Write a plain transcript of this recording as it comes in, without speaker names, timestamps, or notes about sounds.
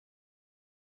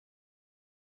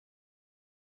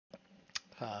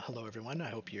Hello, everyone. I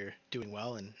hope you're doing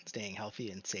well and staying healthy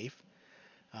and safe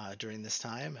during this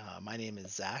time. My name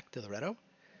is Zach DeLoretto,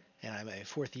 and I'm a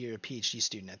fourth year PhD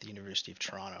student at the University of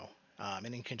Toronto. And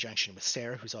in conjunction with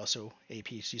Sarah, who's also a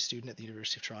PhD student at the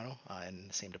University of Toronto in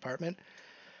the same department,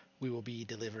 we will be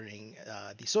delivering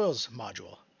the soils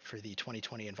module for the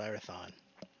 2020 Envirothon.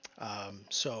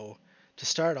 So, to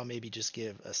start, I'll maybe just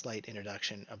give a slight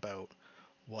introduction about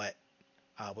what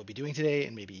we'll be doing today,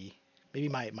 and maybe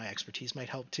my expertise might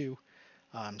help too.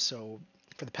 So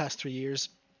for the past 3 years,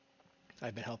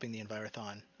 I've been helping the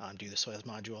Envirothon do the soils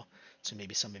module. So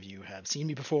maybe some of you have seen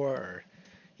me before, or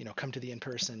come to the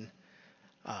in-person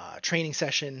training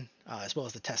session, as well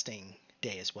as the testing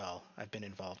day as well. I've been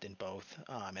involved in both,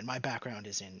 and my background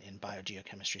is in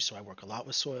biogeochemistry. So I work a lot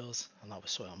with soils, a lot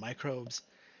with soil microbes,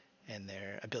 and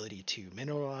their ability to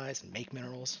mineralize and make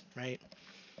minerals, right?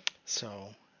 So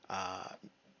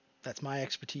that's my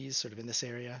expertise sort of in this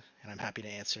area, and I'm happy to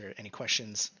answer any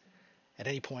questions at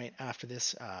any point after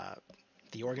this.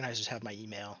 The organizers have my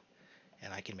email,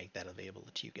 and I can make that available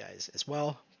to you guys as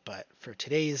well. But for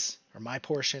today's, or my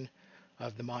portion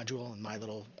of the module and my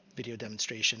little video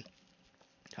demonstration,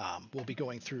 we'll be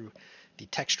going through the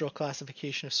textural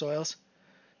classification of soils.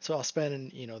 So I'll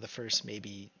spend, the first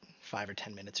maybe 5 or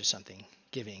 10 minutes or something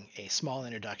giving a small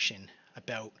introduction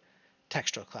about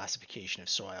textural classification of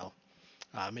soil,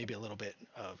 maybe a little bit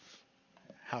of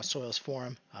how soils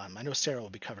form. I know Sarah will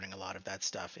be covering a lot of that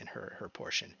stuff in her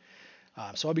portion.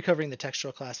 So I'll be covering the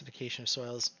textural classification of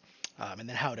soils, and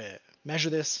then how to measure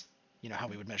this, how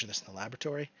we would measure this in the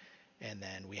laboratory. And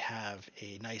then we have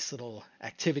a nice little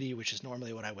activity, which is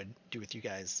normally what I would do with you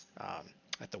guys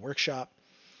at the workshop,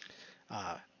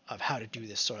 of how to do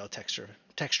this soil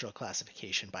textural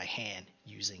classification by hand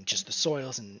using just the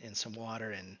soils and some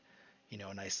water and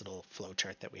a nice little flow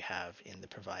chart that we have in the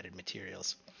provided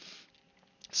materials.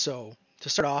 So to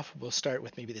start off, we'll start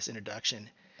with maybe this introduction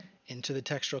into the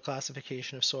textural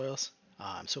classification of soils.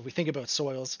 So if we think about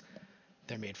soils,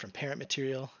 they're made from parent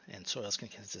material, and soils can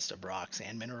consist of rocks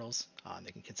and minerals.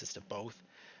 They can consist of both.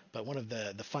 But one of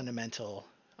the fundamental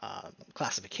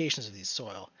classifications of these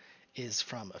soil is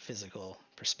from a physical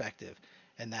perspective,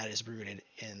 and that is rooted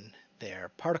in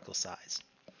their particle size.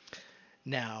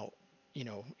 Now,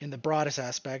 in the broadest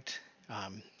aspect,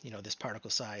 this particle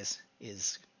size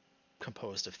is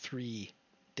composed of three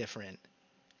different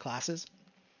classes,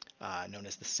 known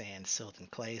as the sand, silt, and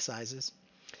clay sizes.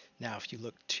 Now, if you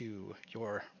look to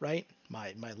your right,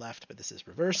 my left, but this is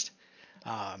reversed,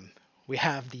 we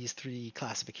have these three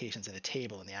classifications in a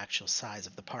table and the actual size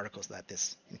of the particles that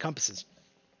this encompasses.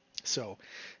 So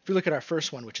if we look at our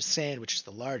first one, which is sand, which is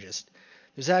the largest,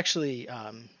 there's actually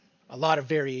a lot of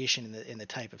variation in the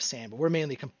type of sand, but we're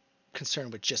mainly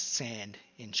concerned with just sand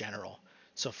in general.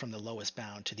 So from the lowest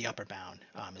bound to the upper bound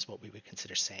is what we would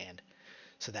consider sand.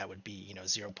 So that would be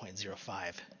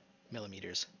 0.05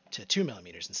 millimeters to 2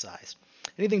 millimeters in size.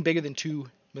 Anything bigger than 2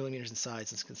 millimeters in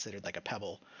size is considered like a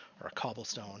pebble or a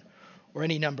cobblestone or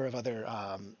any number of other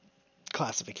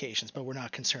classifications, but we're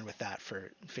not concerned with that for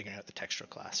figuring out the textural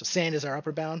class. So sand is our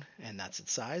upper bound, and that's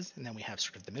its size. And then we have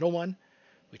sort of the middle one,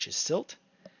 which is silt,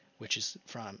 which is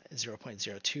from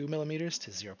 0.02 millimeters to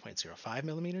 0.05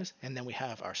 millimeters. And then we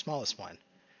have our smallest one,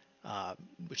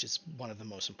 which is one of the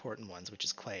most important ones, which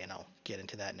is clay, and I'll get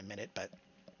into that in a minute, but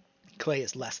clay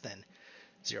is less than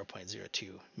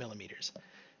 0.02 millimeters.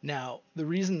 Now, the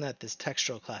reason that this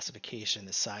textural classification,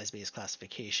 this size-based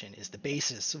classification, is the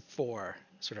basis for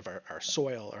sort of our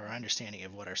soil, or our understanding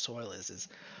of what our soil is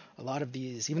a lot of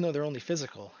these, even though they're only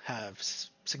physical, have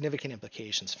significant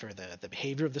implications for the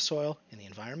behavior of the soil in the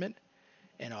environment,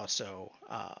 and also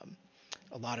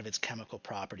a lot of its chemical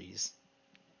properties,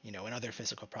 and other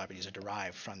physical properties are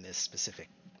derived from this specific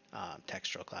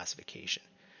textural classification.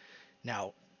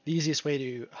 Now, the easiest way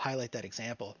to highlight that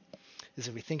example is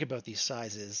if we think about these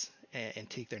sizes and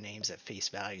take their names at face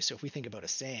value. So if we think about a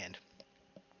sand,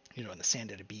 in the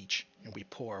sand at a beach, and we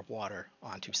pour water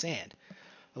onto sand,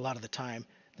 a lot of the time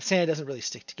the sand doesn't really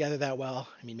stick together that well.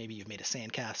 I mean, maybe you've made a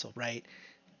sand castle, right?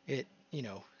 It,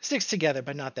 sticks together,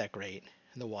 but not that great,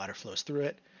 and the water flows through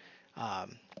it.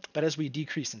 But as we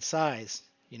decrease in size,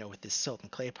 with this silt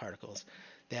and clay particles,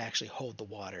 they actually hold the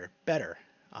water better.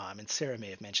 And Sarah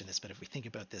may have mentioned this, but if we think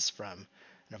about this from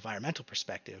an environmental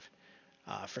perspective,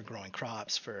 for growing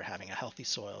crops, for having a healthy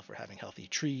soil, for having healthy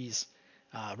trees,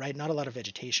 right? Not a lot of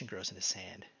vegetation grows into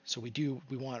sand. So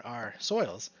we want our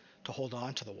soils to hold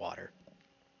on to the water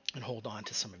and hold on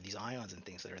to some of these ions and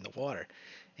things that are in the water.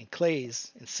 And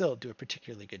clays and silt do a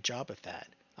particularly good job of that.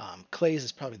 Clays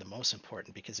is probably the most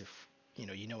important, because if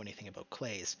you know anything about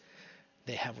clays,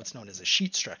 they have what's known as a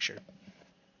sheet structure.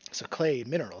 So clay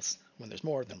minerals, when there's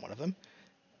more than one of them,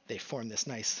 they form this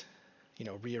nice,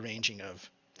 rearranging of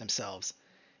themselves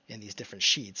in these different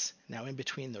sheets. Now, in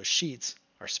between those sheets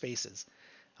are spaces,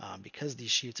 because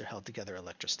these sheets are held together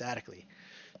electrostatically.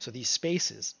 So these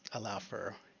spaces allow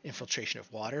for infiltration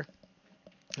of water,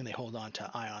 and they hold on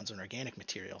to ions and organic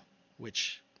material,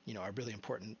 which are really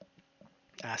important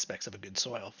aspects of a good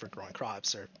soil for growing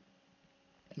crops or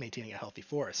maintaining a healthy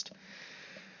forest.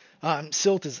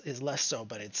 Silt is less so,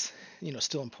 but it's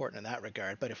still important in that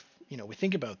regard. But if we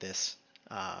think about this,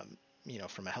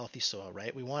 from a healthy soil,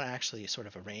 right, we want actually sort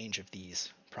of a range of these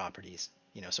properties.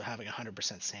 So having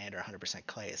 100% sand or 100%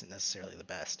 clay isn't necessarily the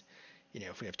best.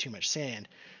 If we have too much sand,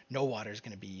 no water is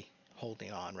going to be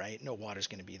holding on, right? No water is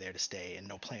going to be there to stay, and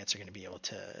no plants are going to be able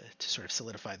to sort of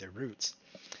solidify their roots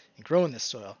and grow in this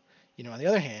soil. On the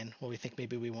other hand, well, we think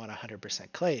maybe we want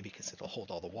 100% clay because it'll hold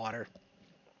all the water.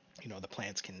 The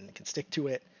plants can stick to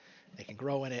it, they can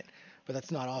grow in it, but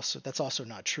that's also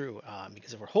not true,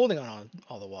 because if we're holding on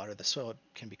all the water, the soil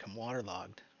can become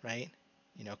waterlogged, right?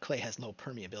 Clay has low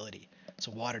permeability,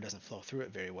 so water doesn't flow through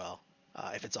it very well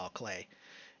if it's all clay,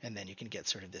 and then you can get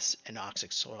sort of this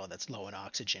anoxic soil that's low in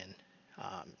oxygen,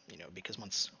 because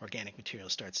once organic material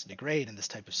starts to degrade in this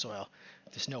type of soil,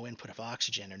 if there's no input of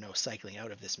oxygen or no cycling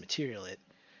out of this material, it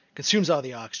consumes all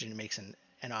the oxygen and makes an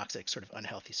anoxic, sort of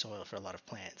unhealthy soil for a lot of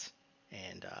plants,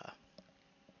 and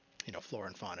flora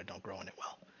and fauna don't grow in it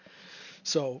well.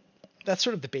 So that's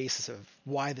sort of the basis of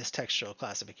why this textural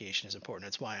classification is important.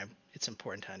 It's why it's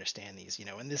important to understand these.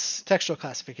 And this textural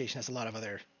classification has a lot of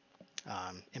other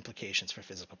implications for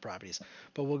physical properties,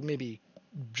 but we'll maybe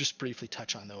just briefly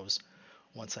touch on those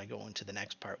once I go into the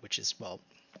next part, which is, well,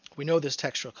 we know this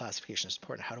textural classification is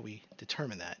important. How do we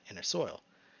determine that in a soil?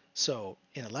 So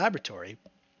in a laboratory,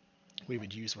 we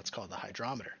would use what's called the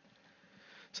hydrometer.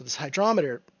 So this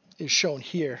hydrometer is shown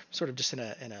here, sort of just in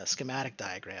a schematic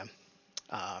diagram.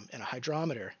 And a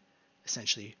hydrometer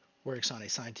essentially works on a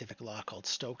scientific law called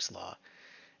Stokes' law.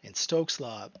 And Stokes'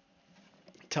 law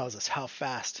tells us how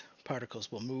fast particles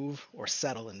will move, or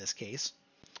settle in this case,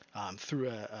 through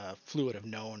a fluid of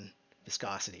known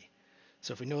viscosity.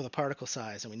 So if we know the particle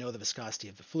size and we know the viscosity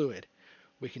of the fluid,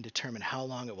 we can determine how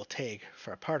long it will take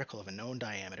for a particle of a known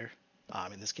diameter.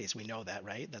 In this case, we know that,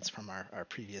 right? That's from our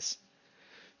previous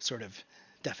sort of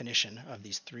definition of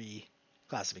these three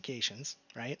classifications,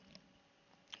 right?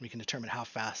 We can determine how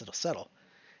fast it'll settle.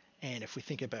 And if we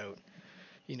think about,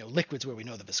 liquids where we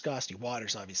know the viscosity, water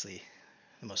is obviously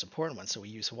the most important one, so we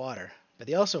use water. But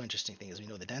the also interesting thing is we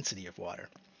know the density of water.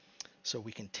 So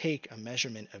we can take a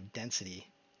measurement of density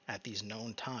at these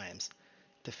known times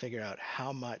to figure out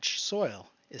how much soil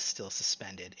is still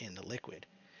suspended in the liquid.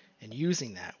 And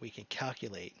using that, we can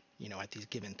calculate, at these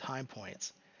given time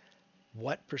points,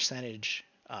 what percentage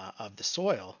of the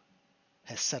soil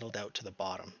has settled out to the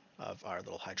bottom of our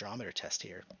little hydrometer test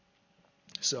here.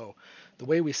 So the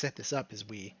way we set this up is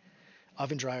we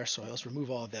oven dry our soils,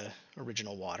 remove all the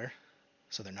original water,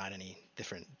 so they're not any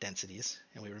different densities,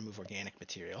 and we remove organic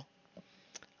material.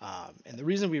 And the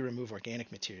reason we remove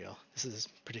organic material, this is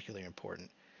particularly important,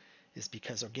 is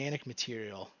because organic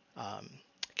material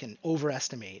can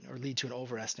overestimate or lead to an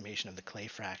overestimation of the clay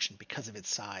fraction because of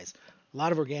its size. A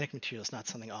lot of organic material is not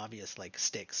something obvious like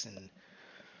sticks and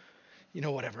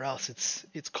whatever else.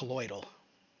 It's colloidal,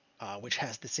 which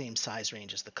has the same size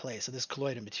range as the clay. So this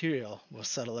colloidal material will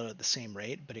settle out at the same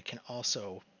rate, but it can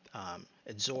also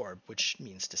adsorb, which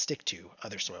means to stick to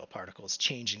other soil particles,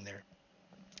 changing their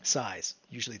size.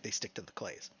 Usually they stick to the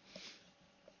clays.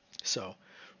 So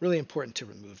really important to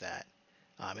remove that.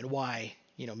 And why,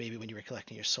 maybe when you were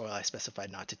collecting your soil, I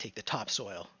specified not to take the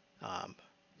topsoil,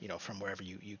 from wherever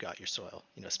you got your soil,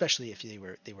 especially if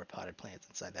they were potted plants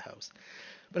inside the house.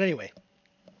 But anyway,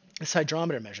 this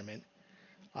hydrometer measurement,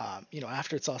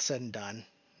 after it's all said and done,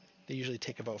 they usually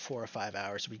take about 4 or 5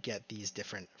 hours. We get these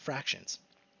different fractions.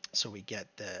 So we get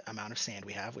the amount of sand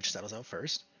we have, which settles out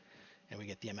first, and we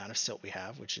get the amount of silt we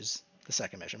have, which is the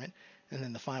second measurement, and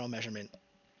then the final measurement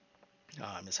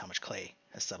is how much clay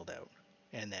has settled out.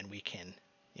 And then we can,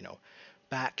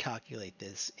 back calculate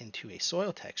this into a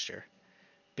soil texture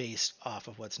based off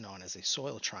of what's known as a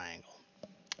soil triangle.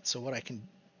 So what I can,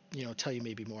 tell you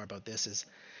maybe more about this is,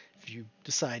 if you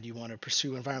decide you want to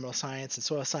pursue environmental science and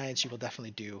soil science, you will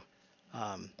definitely do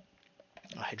a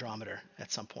hydrometer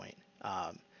at some point.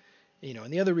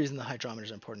 And the other reason the hydrometer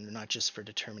is important, not just for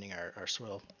determining our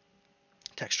soil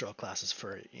textural classes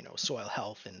for, soil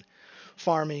health and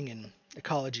farming and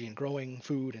ecology and growing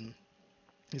food and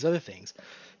these other things.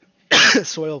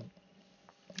 Soil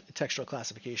textural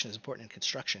classification is important in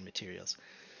construction materials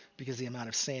because the amount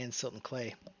of sand, silt, and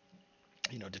clay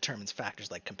determines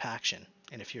factors like compaction.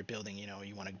 And if you're building,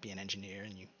 you want to be an engineer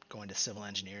and you go into civil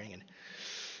engineering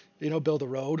and, build a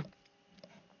road,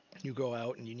 you go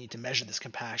out and you need to measure this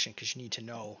compaction because you need to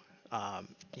know,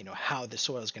 how the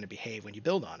soil is going to behave when you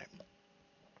build on it,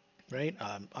 right?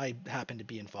 I happened to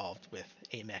be involved with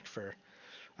AMEC for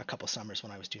a couple summers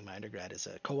when I was doing my undergrad as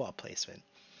a co-op placement.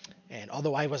 And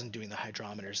although I wasn't doing the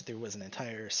hydrometers, there was an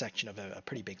entire section of a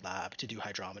pretty big lab to do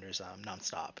hydrometers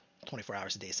nonstop, 24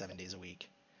 hours a day, 7 days a week,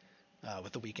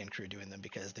 with the weekend crew doing them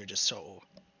because they're just so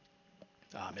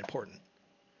important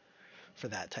for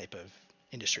that type of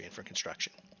industry and for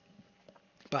construction.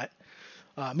 But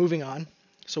moving on,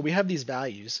 so we have these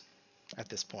values at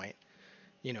this point,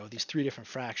 these three different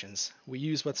fractions. We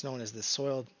use what's known as the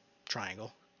soil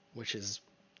triangle, which is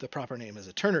the proper name is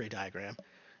a ternary diagram.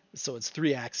 So it's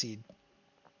 3-axis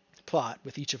plot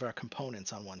with each of our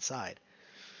components on one side.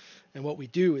 And what we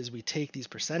do is we take these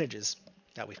percentages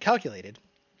that we've calculated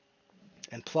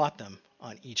and plot them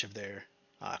on each of their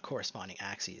corresponding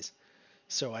axes.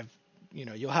 So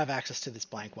you'll have access to this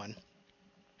blank one.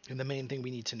 And the main thing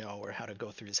we need to know or how to go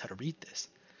through is how to read this.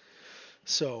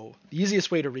 So the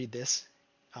easiest way to read this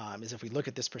is if we look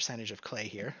at this percentage of clay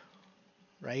here,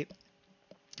 right?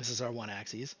 This is our one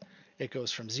axis. It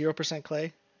goes from 0%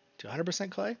 clay to 100%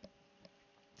 clay.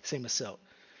 Same with silt.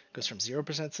 It goes from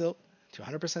 0% silt to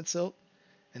 100% silt.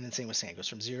 And then same with sand. It goes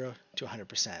from 0 to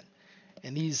 100%.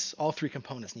 And these, all three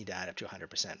components need to add up to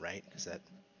 100%, right? Because that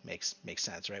makes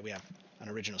sense, right? We have an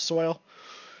original soil.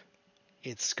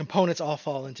 Its components all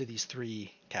fall into these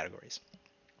three categories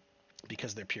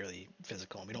because they're purely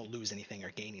physical, and we don't lose anything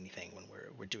or gain anything when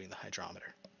we're doing the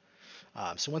hydrometer.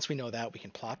 So once we know that, we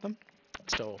can plot them.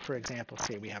 So for example,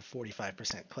 say we have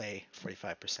 45% clay,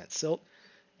 45% silt,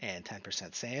 and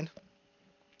 10% sand.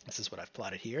 This is what I've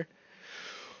plotted here.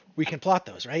 We can plot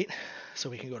those, right? So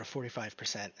we can go to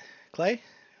 45% clay,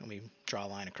 and we draw a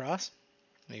line across.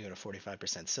 We go to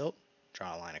 45% silt,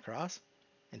 draw a line across,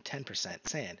 and 10%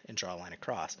 sand, and draw a line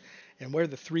across. And where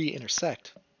the three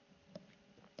intersect,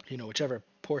 whichever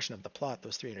portion of the plot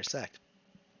those three intersect,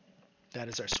 that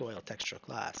is our soil textural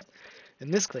class.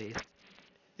 In this case,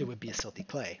 it would be a silty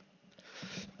clay.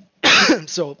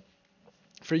 So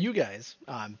for you guys,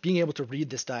 being able to read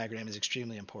this diagram is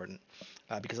extremely important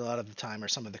because a lot of the time, or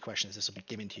some of the questions this will be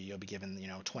given to you, you'll be given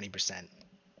 20%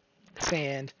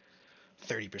 sand,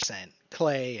 30%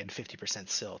 clay, and 50%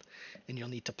 silt, and you'll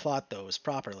need to plot those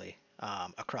properly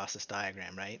across this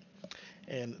diagram, right?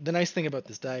 And the nice thing about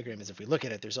this diagram is if we look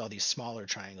at it, there's all these smaller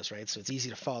triangles, right? So it's easy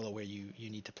to follow where you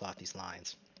need to plot these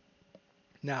lines.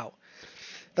 Now,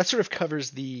 that sort of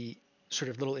covers the sort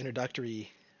of little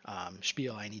introductory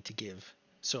spiel I need to give,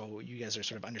 so you guys are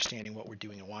sort of understanding what we're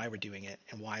doing and why we're doing it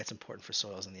and why it's important for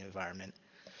soils and the environment.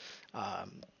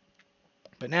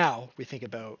 But now we think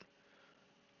about,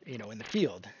 in the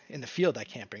field. In the field, I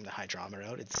can't bring the hydrometer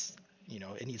out. It's,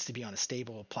 it needs to be on a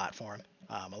stable platform.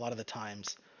 A lot of the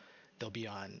times they'll be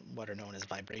on what are known as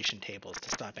vibration tables to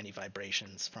stop any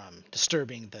vibrations from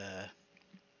disturbing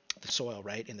the soil,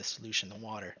 right, in the solution, the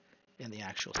water, in the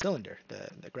actual cylinder,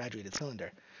 the graduated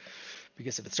cylinder.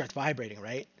 Because if it starts vibrating,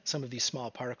 right, some of these small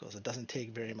particles, it doesn't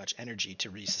take very much energy to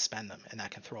resuspend them, and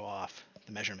that can throw off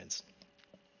the measurements.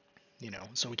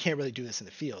 So we can't really do this in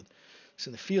the field. So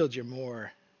in the field, you're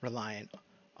more reliant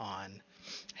on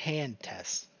hand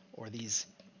tests or these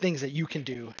things that you can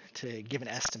do to give an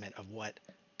estimate of what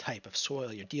type of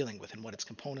soil you're dealing with and what its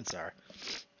components are.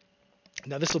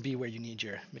 Now this will be where you need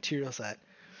your materials that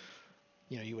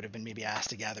you would have been maybe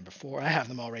asked to gather before. I have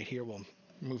them all right here. We'll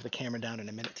move the camera down in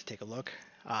a minute to take a look.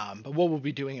 But what we'll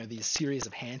be doing are these series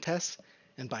of hand tests,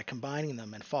 and by combining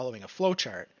them and following a flow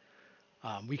chart,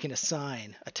 we can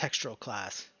assign a textural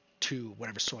class to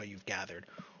whatever soil you've gathered.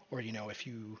 Or if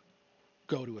you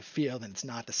go to a field and it's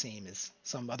not the same as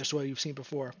some other soil you've seen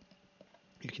before,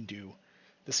 you can do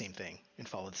the same thing and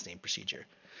follow the same procedure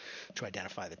to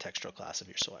identify the textural class of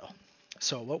your soil.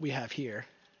 So what we have here,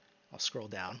 I'll scroll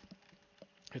down,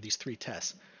 are these three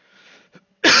tests.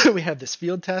 We have this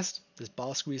field test, this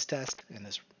ball squeeze test, and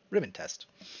this ribbon test.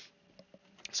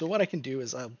 So what I can do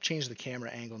is I'll change the camera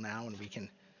angle now, and we can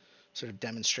sort of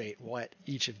demonstrate what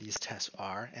each of these tests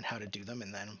are and how to do them,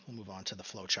 and then we'll move on to the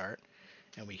flow chart,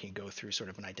 and we can go through sort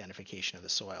of an identification of the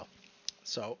soil.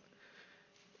 So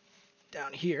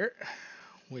down here,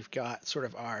 we've got sort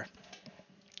of our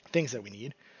things that we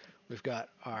need. We've got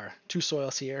our two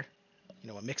soils here,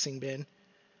 a mixing bin.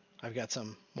 I've got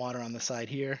some water on the side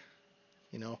here,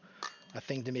 a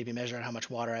thing to maybe measure out how much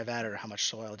water I've added or how much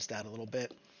soil, just add a little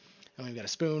bit. And we've got a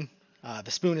spoon.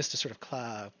 The spoon is to sort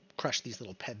of crush these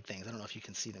little ped things. I don't know if you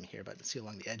can see them here, but see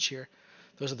along the edge here?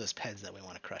 Those are those peds that we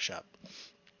want to crush up.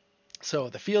 So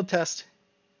the field test,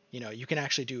 you can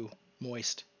actually do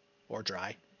moist or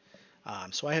dry.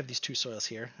 So I have these two soils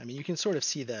here. I mean, you can sort of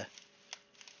see the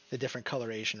different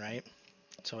coloration, right?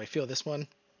 So I feel this one,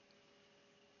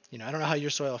 I don't know how your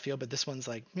soil feel, but this one's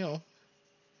like,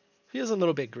 feels a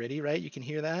little bit gritty, right? You can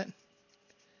hear that.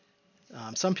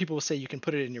 Some people will say you can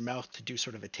put it in your mouth to do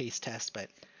sort of a taste test, but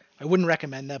I wouldn't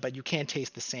recommend that, but you can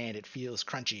taste the sand. It feels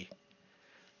crunchy,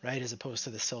 right? As opposed to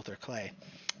the silt or clay.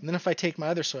 And then if I take my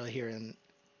other soil here and,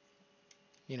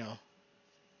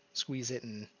 squeeze it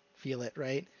and feel it,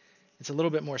 right? It's a little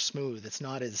bit more smooth. It's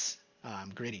not as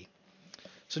gritty.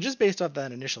 So just based off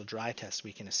that initial dry test,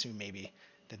 we can assume maybe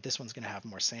that this one's going to have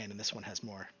more sand and this one has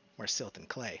more silt and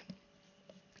clay.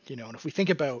 And if we think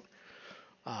about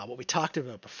what we talked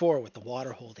about before with the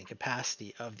water holding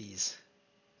capacity of these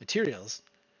materials,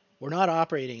 we're not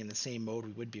operating in the same mode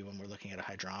we would be when we're looking at a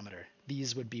hydrometer.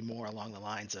 These would be more along the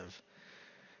lines of,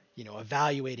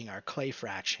 evaluating our clay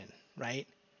fraction, right?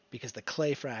 Because the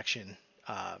clay fraction,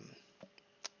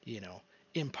 you know,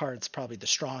 imparts probably the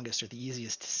strongest or the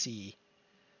easiest to see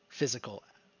physical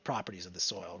properties of the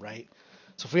soil, right?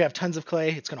 So if we have tons of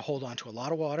clay, it's going to hold on to a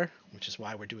lot of water, which is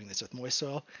why we're doing this with moist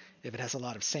soil. If it has a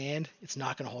lot of sand, it's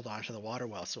not going to hold on to the water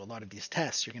well. So a lot of these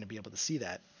tests, you're going to be able to see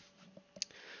that.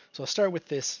 So I'll start with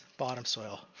this bottom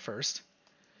soil first,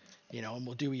 and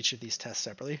we'll do each of these tests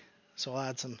separately. So I'll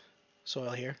add some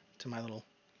soil here to my little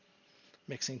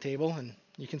mixing table, and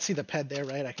you can see the ped there,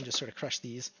 right? I can just sort of crush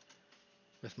these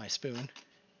with my spoon.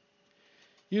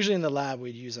 Usually in the lab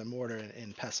we'd use a mortar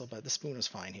and pestle, but the spoon is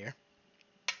fine here.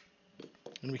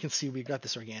 And we can see we've got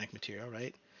this organic material,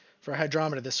 right? For a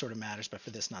hydrometer this sort of matters, but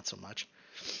for this not so much.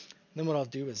 And then what I'll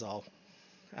do is I'll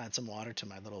add some water to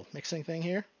my little mixing thing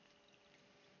here.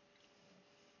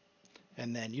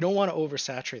 And then you don't want to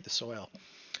oversaturate the soil.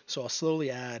 So I'll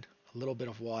slowly add a little bit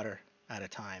of water at a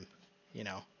time,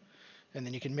 And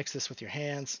then you can mix this with your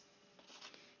hands.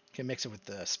 You can mix it with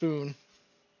the spoon.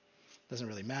 Doesn't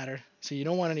really matter. So you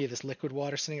don't want any of this liquid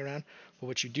water sitting around, but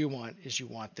what you do want is you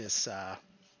want this,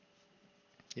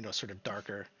 sort of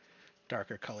darker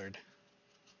colored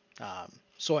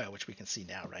soil, which we can see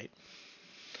now, right?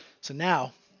 So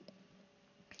now,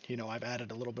 I've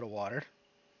added a little bit of water.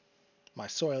 My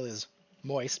soil is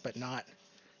moist, but not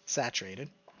saturated.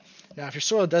 Now, if your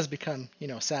soil does become,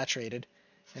 saturated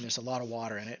and there's a lot of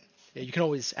water in it, you can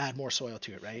always add more soil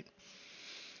to it, right?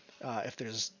 If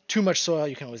there's too much soil,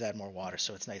 you can always add more water,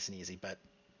 so it's nice and easy. But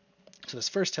so this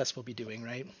first test we'll be doing,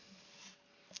 right?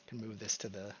 I can move this to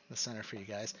the center for you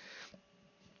guys.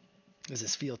 Is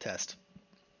this field test.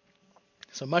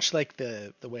 So much like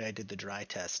the way I did the dry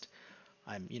test,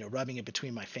 I'm rubbing it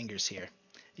between my fingers here.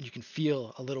 And you can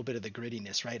feel a little bit of the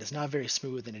grittiness, right? It's not very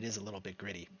smooth and it is a little bit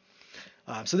gritty.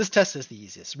 So this test is the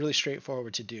easiest, really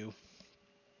straightforward to do.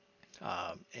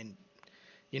 And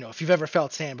if you've ever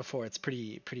felt sand before, it's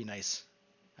pretty nice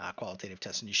qualitative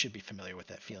test, and you should be familiar with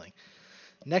that feeling.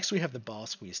 Next, we have the ball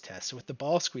squeeze test. So with the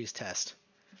ball squeeze test,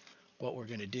 what we're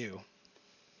going to do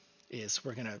is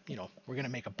we're going to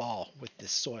make a ball with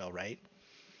this soil, right?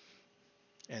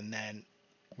 And then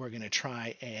we're going to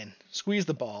try and squeeze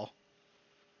the ball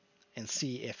and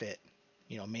see if it,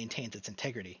 maintains its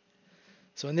integrity.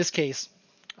 So in this case,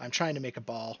 I'm trying to make a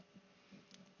ball,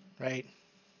 right?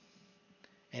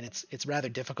 And it's rather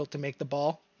difficult to make the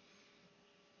ball.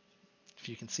 If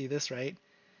you can see this, right?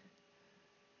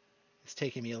 It's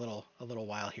taking me a little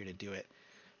while here to do it.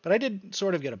 But I did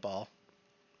sort of get a ball,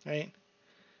 right?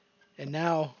 And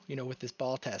now, with this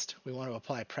ball test, we want to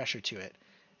apply pressure to it.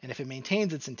 And if it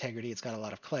maintains its integrity, it's got a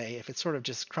lot of clay. If it sort of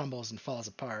just crumbles and falls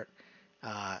apart,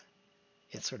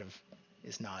 it sort of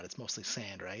is not. It's mostly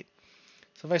sand, right?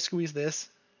 So if I squeeze this,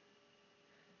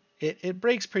 it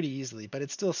breaks pretty easily, but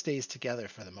it still stays together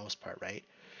for the most part, right?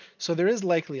 So there is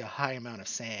likely a high amount of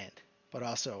sand, but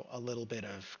also a little bit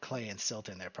of clay and silt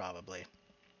in there probably,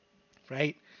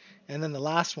 right? And then the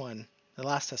last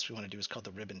test we want to do is called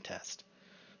the ribbon test.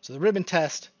 So the ribbon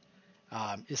test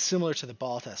is similar to the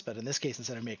ball test, but in this case,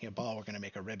 instead of making a ball, we're going to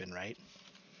make a ribbon, right?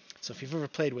 So if you've ever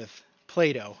played with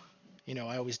Play-Doh,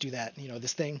 I always do that,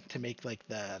 this thing to make like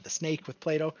the snake with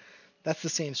Play-Doh. That's the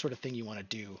same sort of thing you want to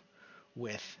do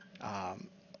with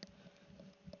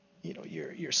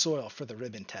your soil for the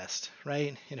ribbon test,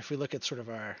 right? And if we look at sort of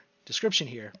our description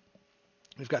here,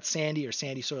 we've got sandy or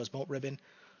sandy soils won't ribbon,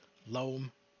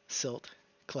 loam, silt,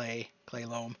 clay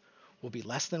loam will be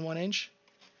less than 1 inch,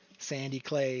 sandy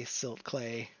clay, silt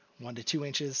clay 1 to 2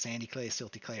 inches, sandy clay,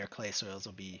 silty clay, or clay soils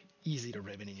will be easy to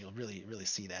ribbon, and you'll really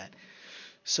see that.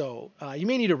 So you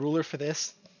may need a ruler for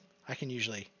this. I can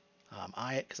usually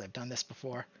eye it because I've done this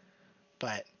before,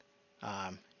 but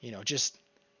just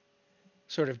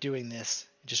sort of doing this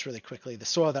just really quickly. The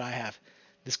soil that I have,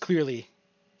 this clearly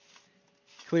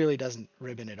doesn't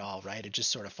ribbon at all, right? It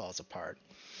just sort of falls apart.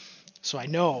 So I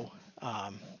know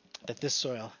that this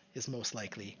soil is most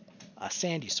likely a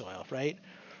sandy soil, right?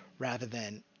 Rather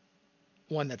than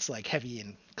one that's like heavy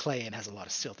in clay and has a lot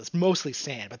of silt. It's mostly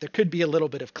sand, but there could be a little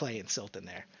bit of clay and silt in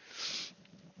there.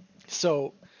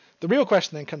 So the real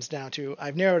question then comes down to,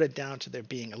 I've narrowed it down to there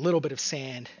being a little bit of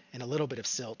sand and a little bit of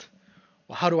silt.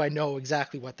 Well, how do I know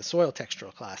exactly what the soil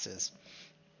textural class is?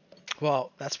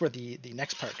 Well, that's where the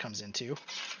next part comes into.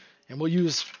 And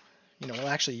we'll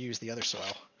actually use the other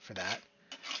soil for that.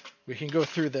 We can go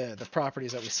through the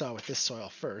properties that we saw with this soil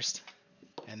first,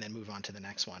 and then move on to the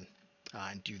next one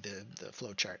and do the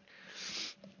flow chart.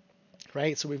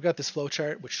 Right, so we've got this flow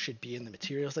chart, which should be in the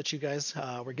materials that you guys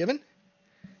were given.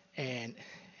 And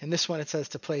in this one, it says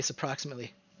to place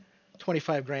approximately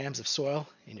 25 grams of soil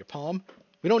in your palm.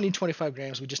 We don't need 25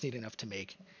 grams. We just need enough to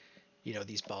make,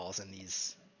 these balls and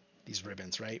these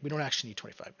ribbons, right? We don't actually need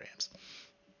 25 grams.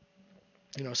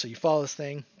 So you follow this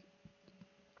thing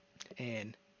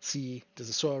and see, does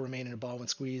the soil remain in a ball when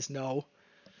squeezed? No.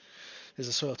 Is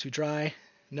the soil too dry?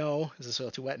 No. Is the soil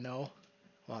too wet? No.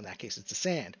 Well, in that case, it's the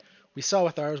sand. We saw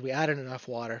with ours, we added enough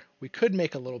water. We could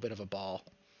make a little bit of a ball,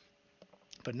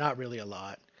 but not really a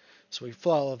lot. So we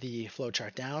follow the flow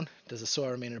chart down. Does the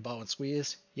soil remain in a ball when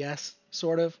squeezed? Yes,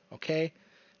 sort of. Okay.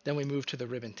 Then we move to the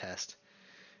ribbon test.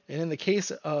 And in the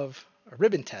case of a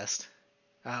ribbon test,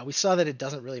 we saw that it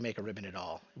doesn't really make a ribbon at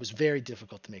all. It was very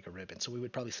difficult to make a ribbon, so we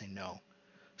would probably say no.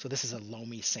 So this is a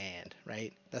loamy sand,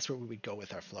 right? That's where we would go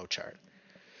with our flow chart.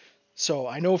 So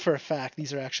I know for a fact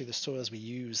these are actually the soils we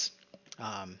use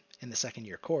in the second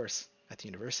year course at the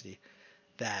university,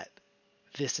 that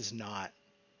this is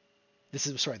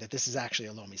actually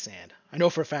a loamy sand. I know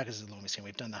for a fact this is a loamy sand.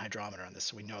 We've done the hydrometer on this,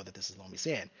 so we know that this is loamy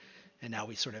sand. And now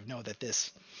we sort of know that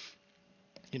this,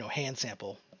 hand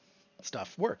sample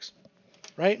stuff works,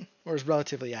 right? Or is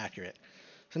relatively accurate.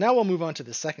 So now we'll move on to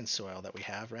the second soil that we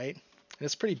have, right? And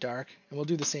it's pretty dark, and we'll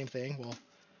do the same thing.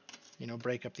 We'll,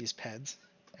 break up these peds,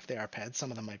 if they are peds.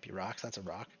 Some of them might be rocks. That's a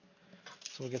rock.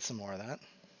 So we'll get some more of that.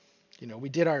 We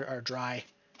did our dry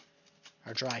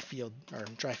field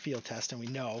test, and we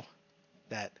know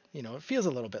that, it feels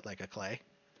a little bit like a clay.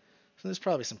 So there's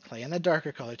probably some clay, and that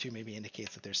darker color too maybe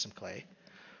indicates that there's some clay.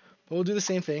 But we'll do the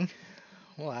same thing.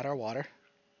 We'll add our water.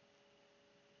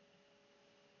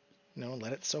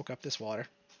 Let it soak up this water.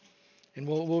 And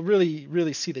we'll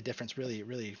really see the difference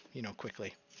really,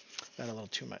 quickly. Got a little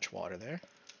too much water there.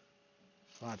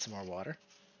 We'll add some more water.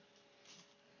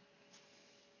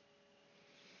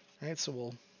 All right,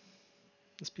 so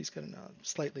this piece got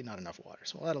slightly not enough water,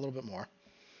 so we'll add a little bit more.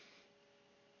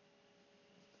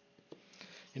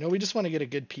 We just want to get a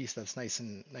good piece that's nice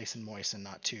and moist and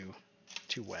not too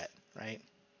wet, right?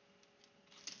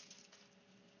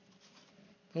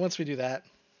 And once we do that,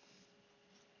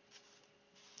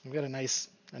 we've got a nice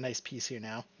piece here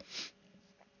now.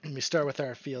 And we start with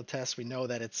our field test. We know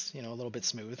that it's a little bit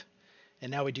smooth, and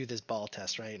now we do this ball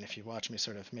test, right? And if you watch me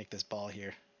sort of make this ball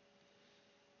here,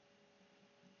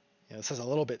 this has a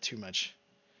little bit too much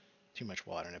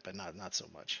water in it, but not so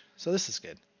much. So this is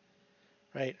good,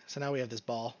 right? So now we have this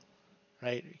ball,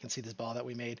 right? You can see this ball that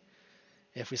we made.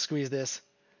 If we squeeze this,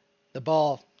 the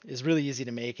ball is really easy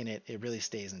to make, and it really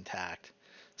stays intact.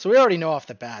 So we already know off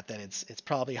the bat that it's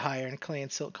probably higher in clay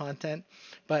and silt content,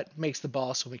 but makes the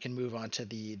ball so we can move on to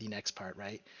the next part,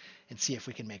 right? And see if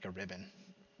we can make a ribbon.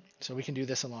 So we can do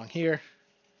this along here.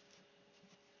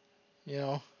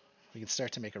 We can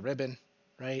start to make a ribbon,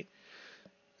 right?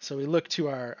 So we look to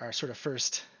our sort of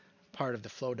first part of the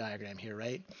flow diagram here,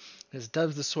 right? Does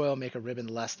the soil make a ribbon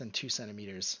less than 2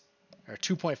 centimeters or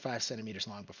 2.5 centimeters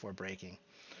long before breaking?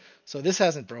 So this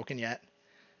hasn't broken yet,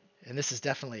 and this is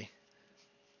definitely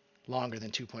longer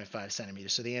than 2.5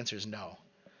 centimeters. So the answer is no.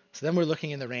 So then we're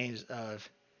looking in the range of,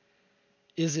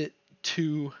 is it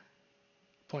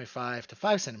 2.5 to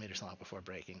 5 centimeters long before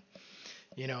breaking?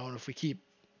 And if we keep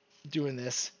doing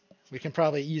this, we can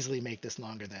probably easily make this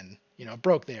longer than, it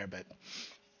broke there, but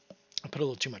I put a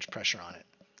little too much pressure on it.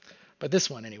 But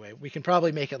this one, anyway, we can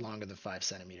probably make it longer than 5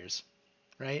 centimeters,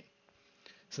 right?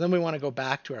 So then we want to go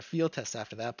back to our field test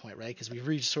after that point, right? Because we've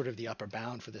reached sort of the upper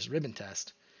bound for this ribbon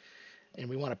test. And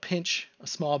we want to pinch a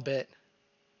small bit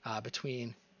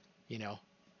between,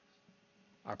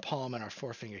 our palm and our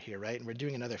forefinger here, right? And we're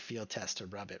doing another field test to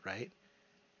rub it, right?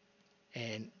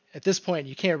 And at this point,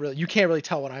 you can't really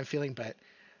tell what I'm feeling, but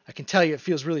I can tell you it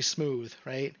feels really smooth,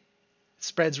 right? It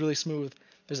spreads really smooth.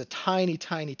 There's a tiny,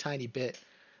 tiny, tiny bit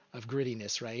of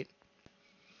grittiness, right?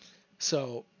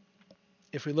 So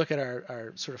if we look at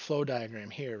our sort of flow diagram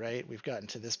here, right, we've gotten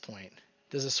to this point.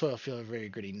 Does the soil feel very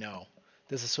gritty? No.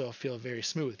 Does the soil feel very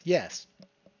smooth? Yes.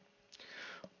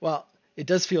 Well, it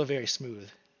does feel very smooth.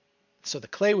 So the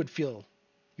clay would feel,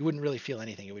 you wouldn't really feel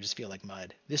anything. It would just feel like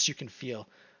mud. This you can feel,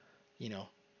 you know,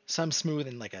 some smooth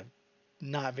and like a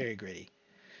not very gritty.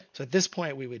 So at this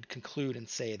point, we would conclude and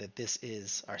say that this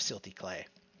is our silty clay.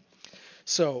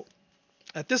 So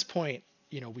at this point,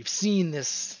 we've seen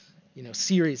this,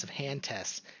 series of hand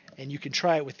tests, and you can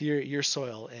try it with your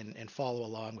soil and follow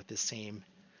along with this same,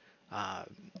 uh,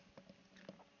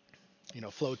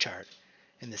 flow chart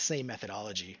and the same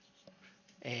methodology.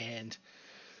 And,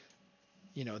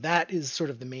 that is sort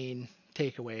of the main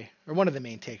takeaway, or one of the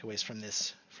main takeaways from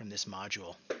this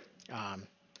module. Um,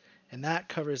 and that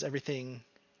covers everything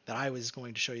that I was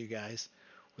going to show you guys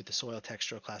with the soil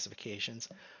textural classifications.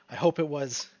 I hope it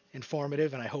was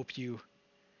informative, and I hope you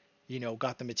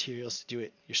got the materials to do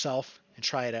it yourself and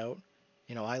try it out.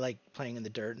 I like playing in the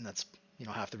dirt, and that's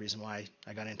half the reason why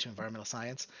I got into environmental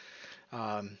science.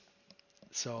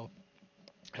 So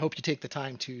I hope you take the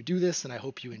time to do this, and I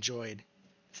hope you enjoyed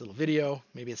this little video.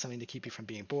 Maybe it's something to keep you from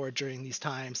being bored during these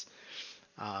times.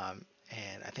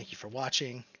 And I thank you for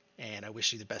watching, and I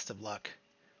wish you the best of luck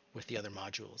with the other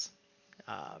modules.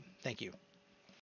 Thank you.